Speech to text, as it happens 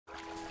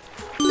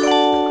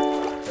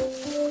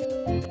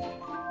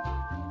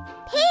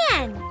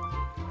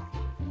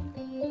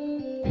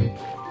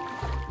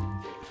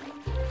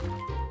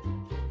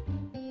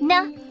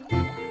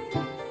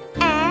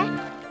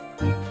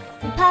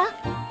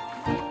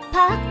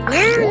Hand.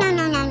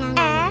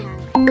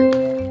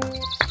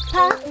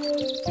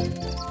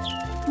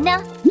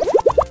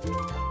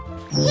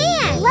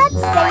 Let's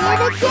say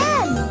it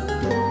again.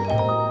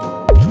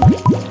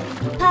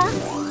 Hand.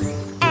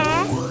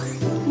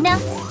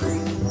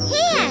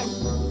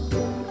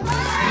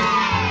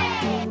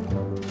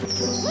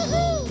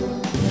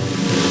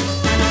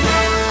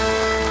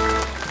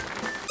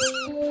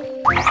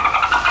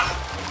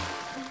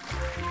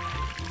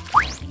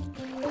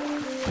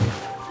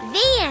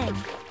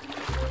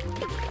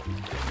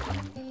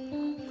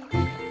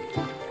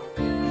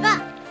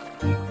 Van.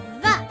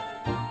 Van.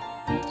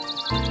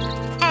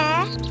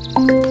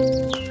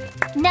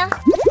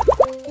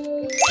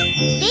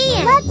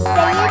 Let's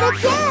say it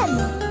again.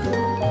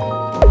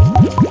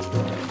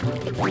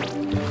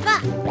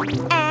 Van.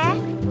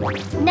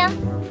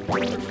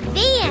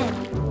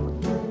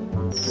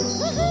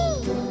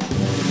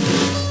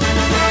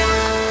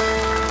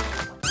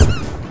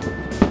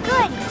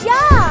 Good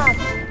job.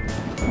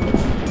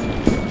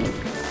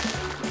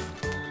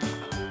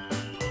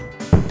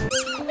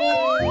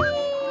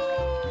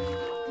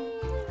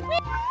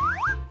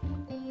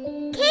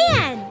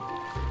 Can.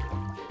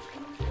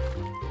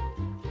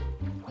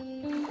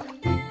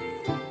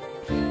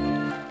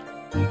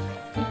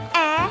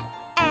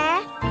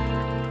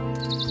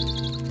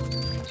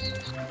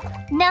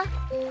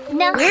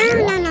 No. Can.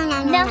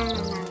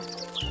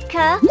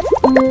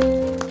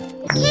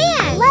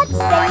 Let's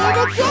say it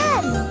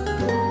again.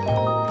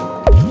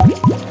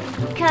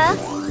 Can.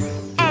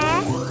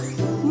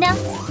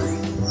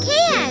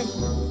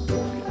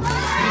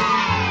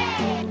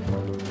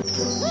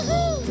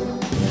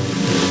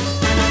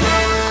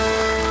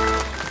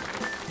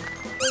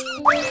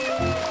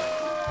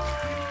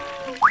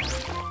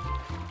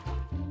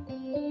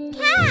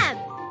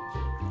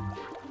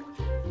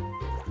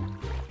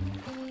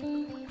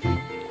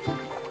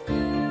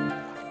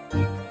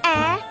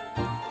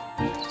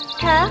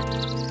 Cab.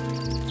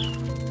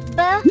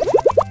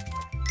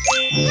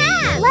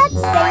 Let's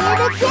say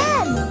it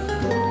again.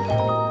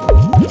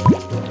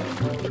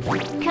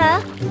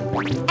 Cab.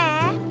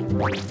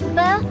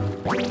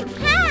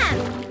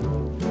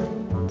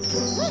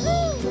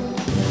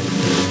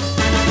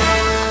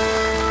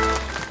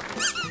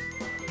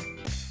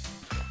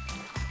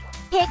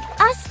 Pick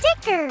a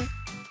sticker.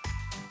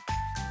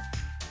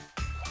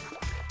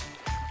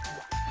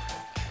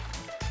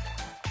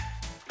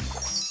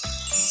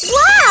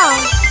 Wow!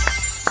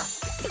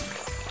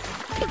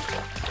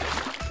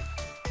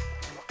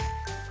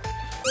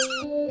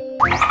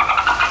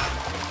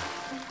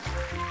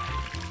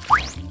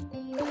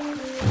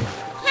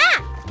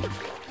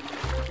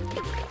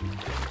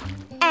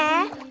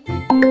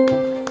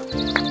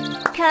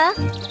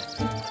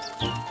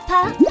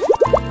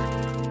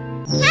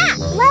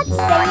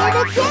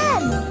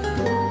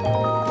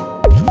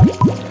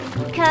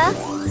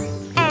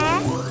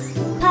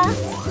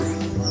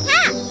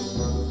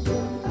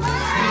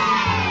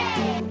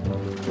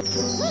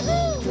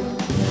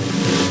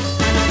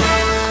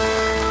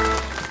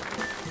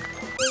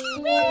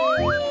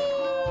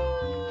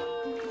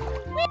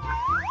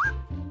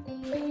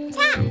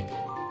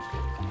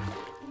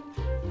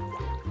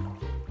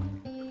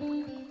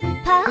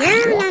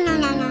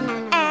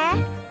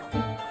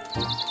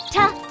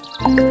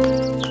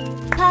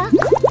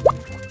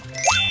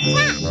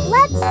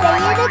 Let's say it again. Let's say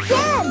it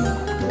again.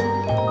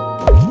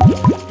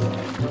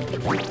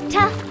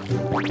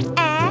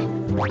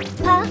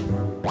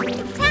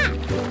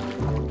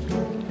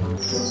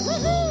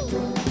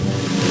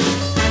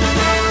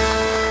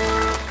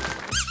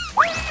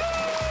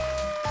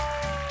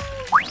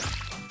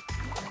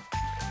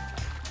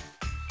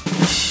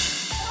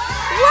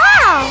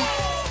 Wow!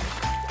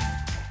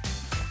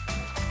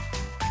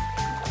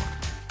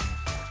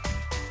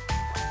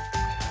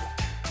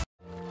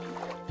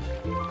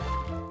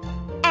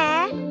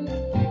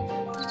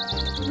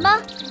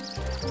 Let's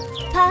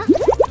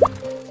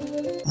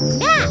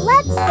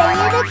say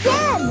it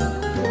again.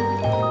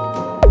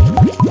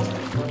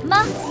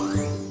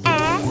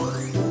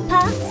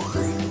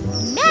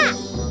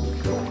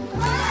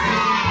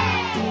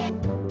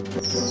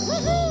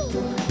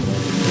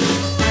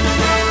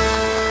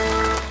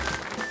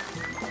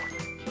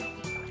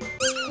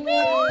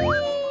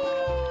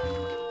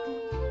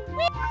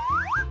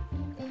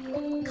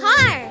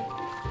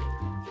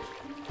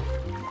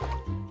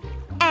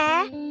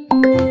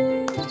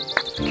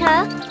 Car.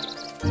 Car.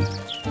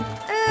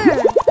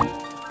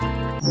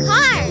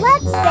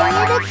 Let's say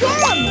it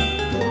again.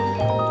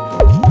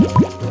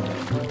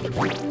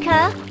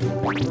 Car.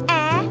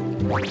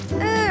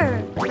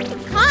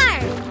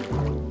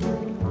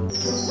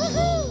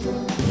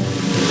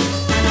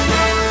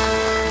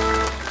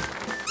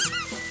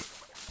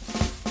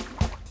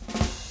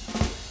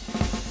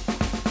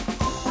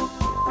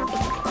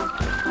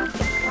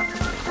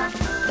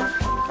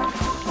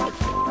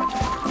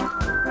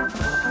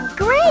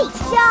 Great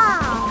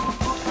job!